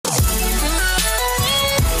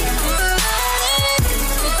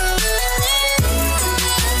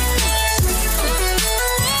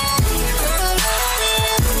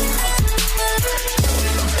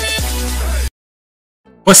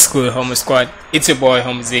What's good, Homo Squad? It's your boy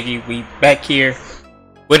Homo Ziggy. We back here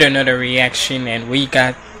with another reaction, and we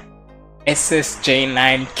got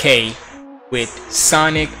SSJ9K with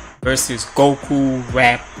Sonic versus Goku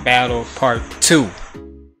Rap Battle Part 2.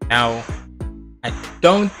 Now, I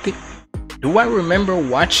don't think... Do I remember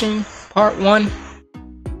watching Part 1?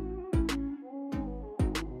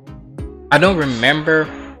 I don't remember,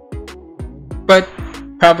 but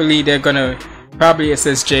probably they're gonna... Probably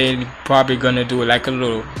SSJ probably gonna do like a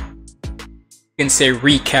little, you can say,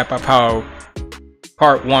 recap of how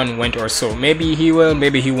part 1 went or so. Maybe he will,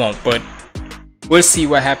 maybe he won't, but we'll see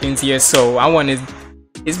what happens here. So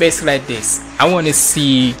it's basically like this. I want to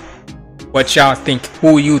see what y'all think,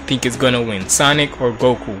 who you think is gonna win, Sonic or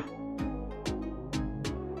Goku.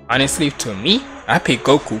 Honestly, to me, I pick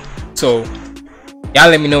Goku. So y'all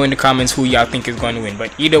let me know in the comments who y'all think is going to win.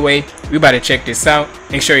 But either way, we about to check this out.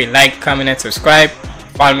 Make sure you like, comment, and subscribe.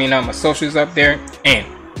 Follow me on all my socials up there. And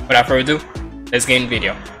without further ado, let's get in the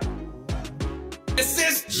video.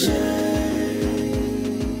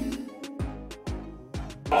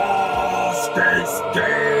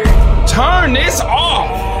 Turn this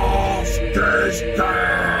off!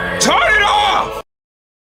 Turn it off!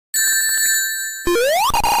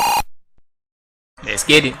 Let's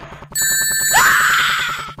get it.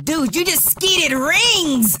 Dude, you just skeeted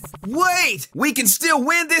rings! Wait! We can still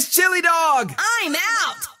win this chili dog! I'm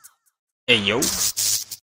out! Hey, yo.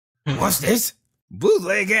 What's this?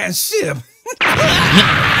 Bootleg ass ship!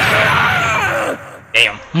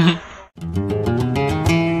 Damn.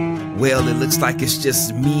 Well, it looks like it's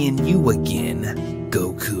just me and you again,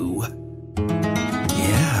 Goku.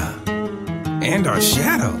 Yeah. And our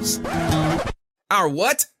shadows. Our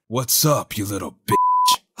what? What's up, you little bitch?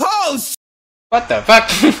 Oh, What the fuck?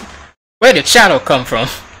 Where did Shadow come from?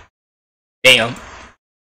 Damn.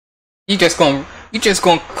 You just gonna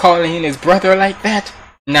call in his brother like that?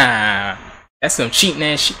 Nah. That's some cheating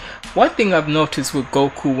ass shit. One thing I've noticed with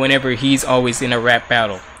Goku whenever he's always in a rap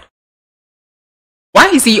battle.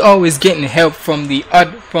 Why is he always getting help from the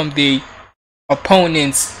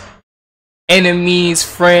opponent's enemies,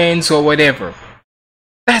 friends, or whatever?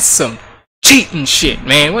 That's some cheating shit,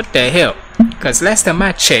 man. What the hell? Cause last time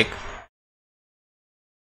I checked,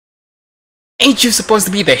 ain't you supposed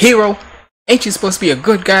to be the hero? Ain't you supposed to be a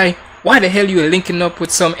good guy? Why the hell you linking up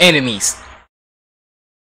with some enemies?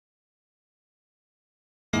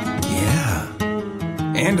 yeah.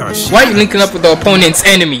 And our shadows. Why you linking up with the opponent's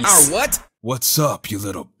enemies? Our what? What's up, you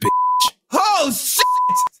little bitch? Oh, shit!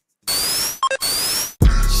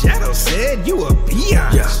 Shadow said you a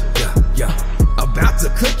biatch. Yeah. About to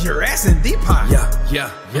cook your ass in deep pot.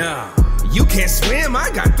 Yeah. You can't swim, I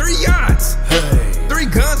got 3 yachts. Hey. 3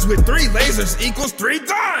 guns with 3 lasers equals 3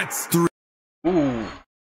 dots. Ooh.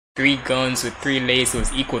 3 guns with 3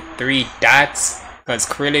 lasers equal 3 dots. Cause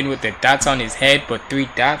Krillin with the dots on his head, but 3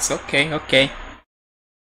 dots. Okay.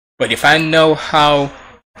 But if I know how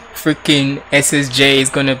freaking SSJ is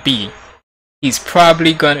gonna be, he's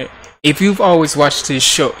probably gonna... If you've always watched this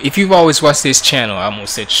show, if you've always watched this channel, I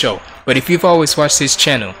almost said show, but if you've always watched this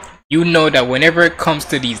channel, you know that whenever it comes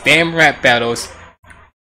to these damn rap battles,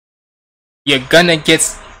 you're gonna get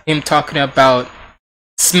him talking about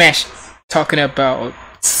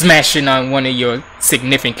smashing on one of your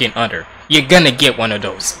significant other. You're gonna get one of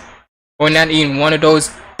those. Or not even one of those,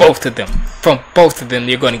 both of them. From both of them,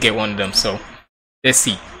 you're gonna get one of them. So, let's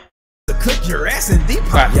see. To cook your ass in deep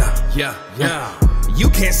pot. Yeah. You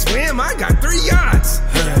can't swim, I got 3 yachts.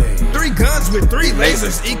 Hey. 3 guns with 3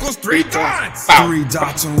 lasers equals 3 dots. 3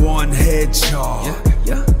 dots and 1 hedgehog.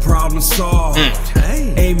 Yeah. Problem solved.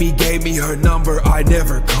 Hey. Amy gave me her number, I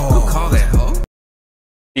never called. Who called that hoe?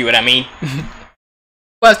 See what I mean?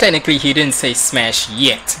 Well, technically he didn't say smash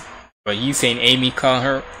yet, but you saying Amy called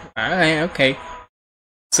her? Alright, okay.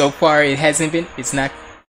 So far it hasn't been,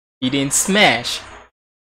 he didn't smash.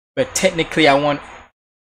 But technically I want,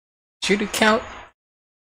 should it count?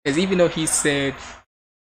 Because even though he said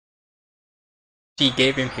she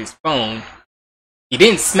gave him his phone, he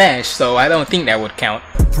didn't smash, so I don't think that would count.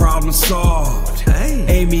 Problem solved. Hey.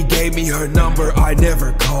 Amy gave me her number, I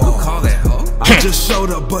never called. Who called that hoe? I just showed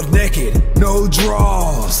up butt naked, no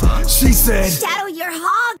draws. She said, Shadow, your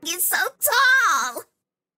hog is so tall!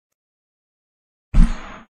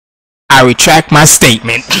 I retract my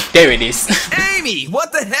statement. There it is. Amy,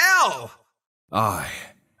 what the hell? I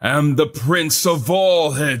am the prince of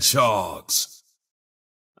all hedgehogs.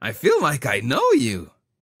 I feel like I know you.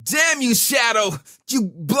 Damn you, Shadow!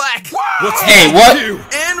 You black! What's Hey, what? you?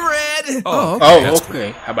 And red! Oh,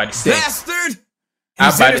 okay. How about to say? Bastard! I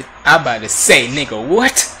about to say, nigga,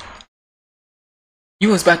 what? You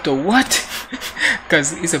was about to what?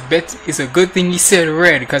 Cause it's a good thing you said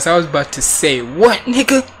red, cause I was about to say, what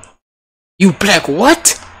nigga? You black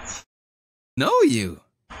what? Know you.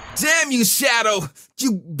 Damn you, Shadow!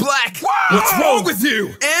 You black! Whoa! What's wrong with you?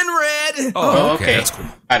 And red! Oh, okay. That's cool.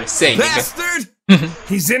 I'd say, Bastard!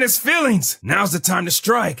 He's in his feelings. Now's the time to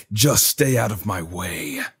strike. Just stay out of my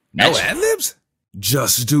way. No ad-libs?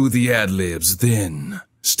 Just do the ad-libs, then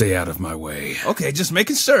stay out of my way. Okay, just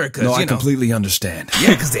making sure, cause I completely understand.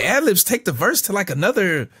 Yeah, cause the ad-libs take the verse to like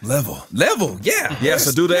another level. Yeah. Yeah,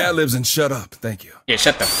 so do the ad-libs and shut up. Thank you. Yeah,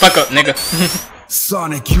 shut the fuck up, nigga.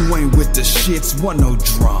 Sonic, you ain't with the shits, want no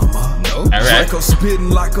drama. No. Alright. Draco spitting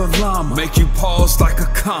like a llama, make you pause like a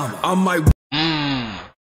comma. I might.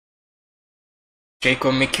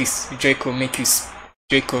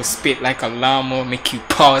 Draco spit like a llama, make you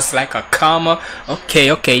pause like a comma.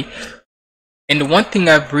 Okay. And the one thing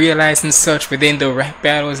I've realized and such within the rap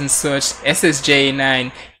battles and such,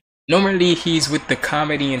 SSJ9, normally he's with the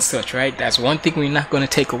comedy and such, right? That's one thing we're not gonna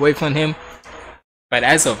take away from him. But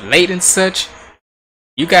as of late and such,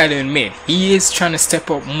 you gotta admit, he is trying to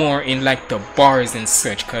step up more in like the bars and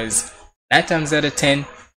such, cause 9 times out of 10,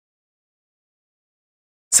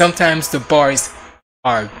 sometimes the bars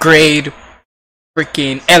are grade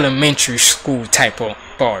freaking elementary school type of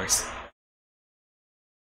bars.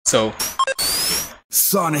 So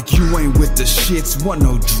Sonic, you ain't with the shits, want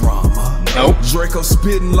no drama. Nope. Draco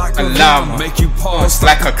spitting like a llama, make you pause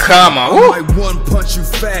like a comma. I might one punch you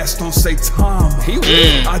fast, don't say Tom. He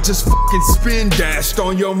will. I just fucking spin dashed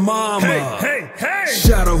on your mama. Hey.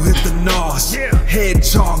 Shadow hit the nos. Yeah.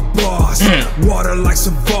 Hedgehog boss. Water like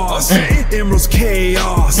some boss. Emerald's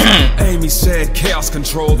chaos. Amy said chaos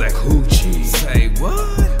control that hoochie. Say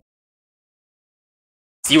what?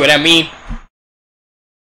 See what I mean?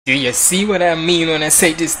 Do you see what I mean when I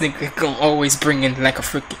say this nigga gonna always bring in like a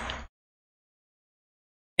freaking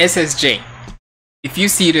SSJ? If you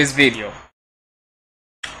see this video,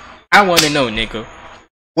 I wanna know, nigga,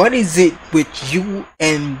 what is it with you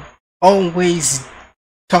and always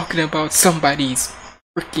talking about somebody's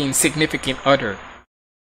freaking significant other?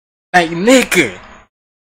 Like, nigga,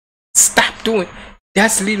 stop doing.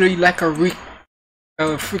 That's literally like a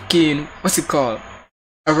freaking, what's it called?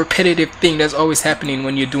 A repetitive thing that's always happening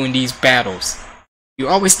when you're doing these battles.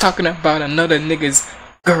 You're always talking about another nigga's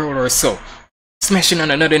girl or so. Smashing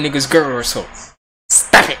on another nigga's girl or so.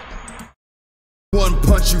 Stop it! One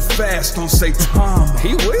punch you fast, don't say Tom.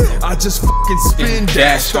 He will. I just fucking spin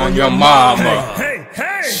dashed on your mama. Hey.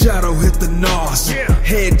 Shadow hit the nos. Yeah.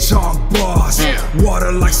 Hedgehog boss.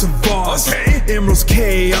 Water like some boss. Emerald's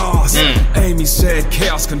chaos. Amy said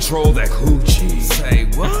chaos control that hoochie. Say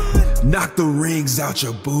what? Knock the rings out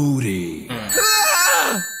your booty.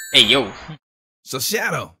 Hey, yo. So,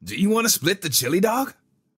 Shadow, do you want to split the chili dog?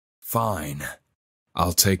 Fine.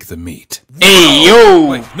 I'll take the meat. Hey, yo!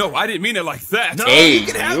 Wait, no, I didn't mean it like that. No, hey, you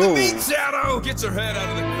can have the meat, Shadow! Get your head out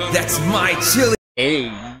of the cup. That's my chili.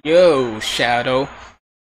 Hey, yo, Shadow.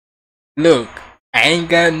 Look, I ain't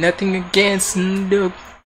got nothing against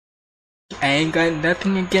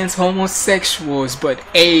homosexuals, but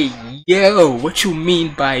hey, yo, what you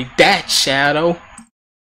mean by that, Shadow?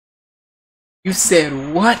 You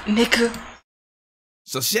said what, nigga?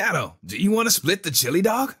 So, Shadow, do you want to split the chili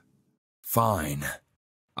dog? Fine.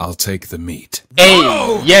 I'll take the meat. Hey,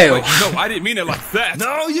 yo. Wait, no, I didn't mean it like that.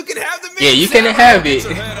 No, you can have the meat. Yeah, you can have it.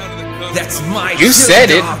 That's my You said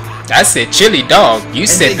it. I said chili dog. You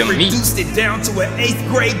said the meat. Reduced it down to an 8th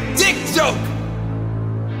grade dick joke.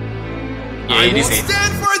 Yeah, I won't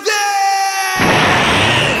stand for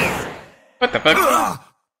this. What the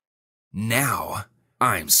fuck? Now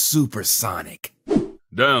I'm supersonic.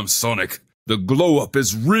 Damn, Sonic. The glow up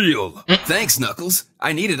is real. Thanks, Knuckles.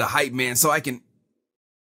 I needed a hype man so I can...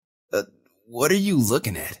 what are you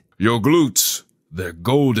looking at? Your glutes. They're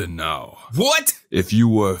golden now. What? If you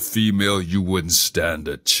were a female, you wouldn't stand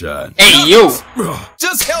a chance. Hey, yo!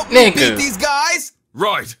 Just help me beat these guys!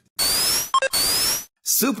 Right.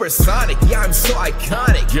 Supersonic, yeah, I'm so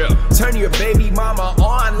iconic. Yeah. Turn your baby mama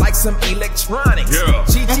on like some electronics. Yeah.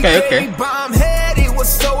 Okay. Bomb head, it was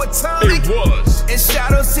so atomic. It was. And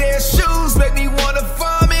Shadow said shoes make me wanna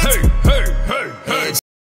vomit. Hey.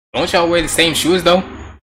 Don't y'all wear the same shoes though?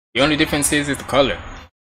 The only difference is the color.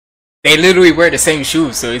 They literally wear the same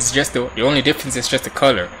shoes, so it's just the only difference is just the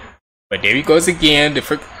color. But there he goes again. The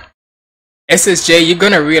SSJ, you're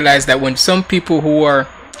gonna realize that when some people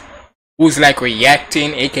who's like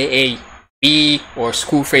reacting, aka B or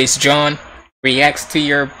Schoolface John, reacts to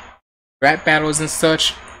your rap battles and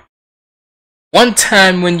such. One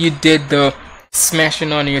time when you did the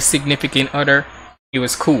smashing on your significant other, it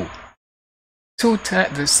was cool.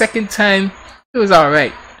 The second time, it was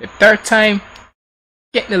alright. The third time,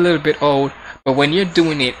 getting a little bit old. But when you're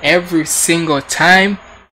doing it every single time,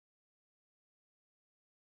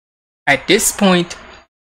 at this point,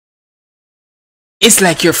 it's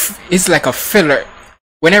like a filler.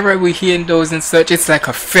 Whenever we hear those and such, it's like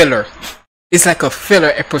a filler. It's like a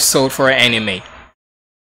filler episode for an anime.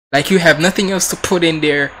 Like you have nothing else to put in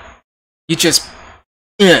there. You just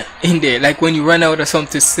in there. Like when you run out of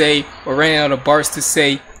something to say or run out of bars to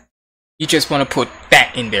say, you just want to put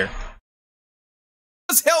that in there.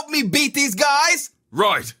 Just help me beat these guys.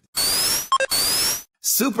 Right.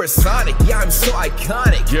 Supersonic, yeah, I'm so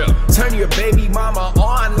iconic. Yeah. Turn your baby mama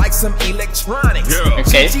on like some electronics. Yeah.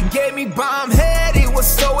 Okay. She gave me bomb head, it was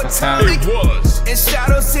so atomic. It was. And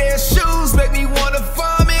Shadow said shoes make me wanna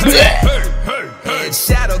vomit. Hey. And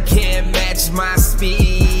Shadow can't match my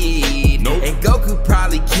speed. Nope. And Goku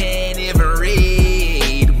probably can't even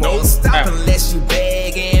read. Won't stop unless you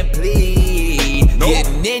beg and plead. Nope.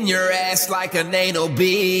 Getting in your ass like an anal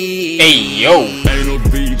bead. Hey yo. Anal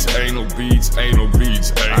beads, anal beads, anal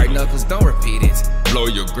beads, anal. Alright, Knuckles, don't repeat it. Blow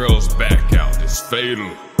your girl's back out. It's fatal.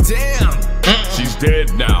 Damn. She's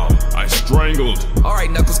dead now. I strangled. Alright,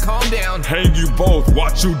 Knuckles, calm down. Hang you both.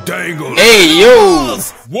 Watch you dangle. Hey yo.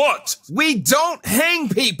 What? We don't hang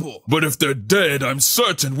people. But if they're dead, I'm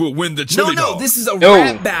certain we'll win the chili No, dog. this is a Yo,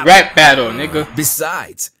 rap battle. rap battle, nigga.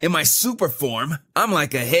 Besides, in my super form, I'm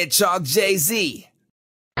like a hedgehog Jay-Z.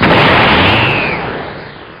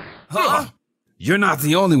 Huh? You're not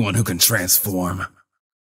the only one who can transform.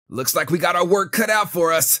 Looks like we got our work cut out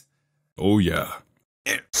for us. Oh yeah.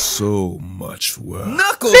 So much work.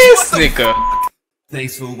 Knuckles, This what the nigga.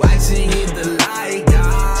 Thanks for watching. Hit the like,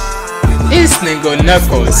 dog. This nigga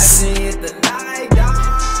Knuckles. Hit the like, dog.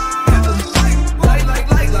 Like,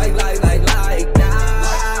 dog.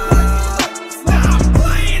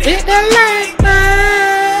 Hit the like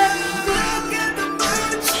button. Look at the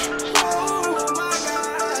merch. Oh my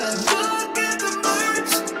God. Look at the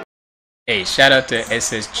merch. Hey, shout out to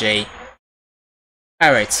SSJ.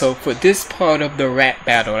 Alright, so for this part of the rap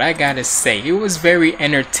battle, I gotta say, it was very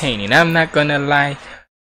entertaining. I'm not gonna lie.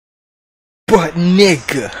 But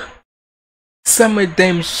nigga, some of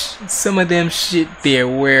them shit there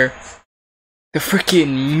where the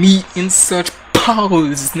freaking meat and such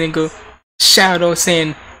pause, nigga. Shadow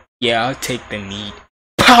saying, yeah, I'll take the meat.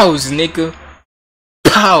 Pause, nigga.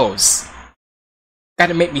 Pause.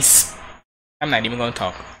 Gotta make me I'm not even gonna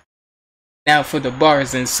talk. Now for the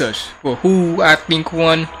bars and such, for who I think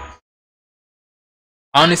won,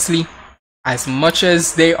 honestly, as much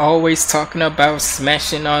as they always talking about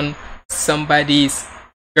smashing on somebody's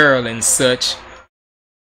girl and such,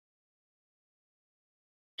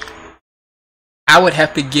 I would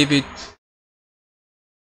have to give it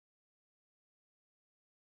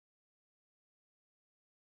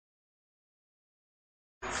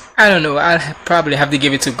I don't know, I'll probably have to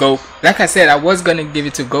give it to Goku. Like I said, I was gonna give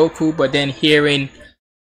it to Goku, but then hearing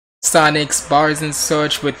Sonic's bars and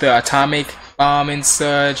such with the atomic bomb and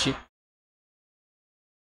such,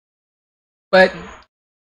 but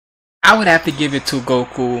I would have to give it to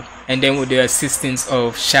Goku, and then with the assistance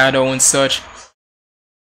of Shadow and such.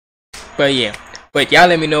 But yeah, but y'all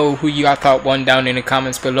let me know who y'all thought won down in the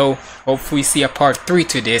comments below. Hopefully we see a part 3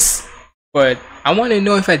 to this. But I want to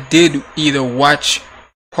know if I did either watch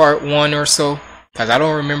part 1 or so, because I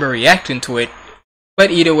don't remember reacting to it.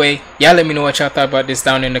 But either way, y'all let me know what y'all thought about this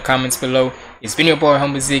down in the comments below. It's been your boy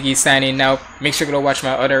Humble Ziggy signing out. Make sure to go watch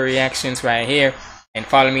my other reactions right here, and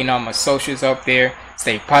follow me on all my socials up there.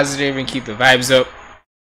 Stay positive and keep the vibes up.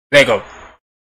 Let go.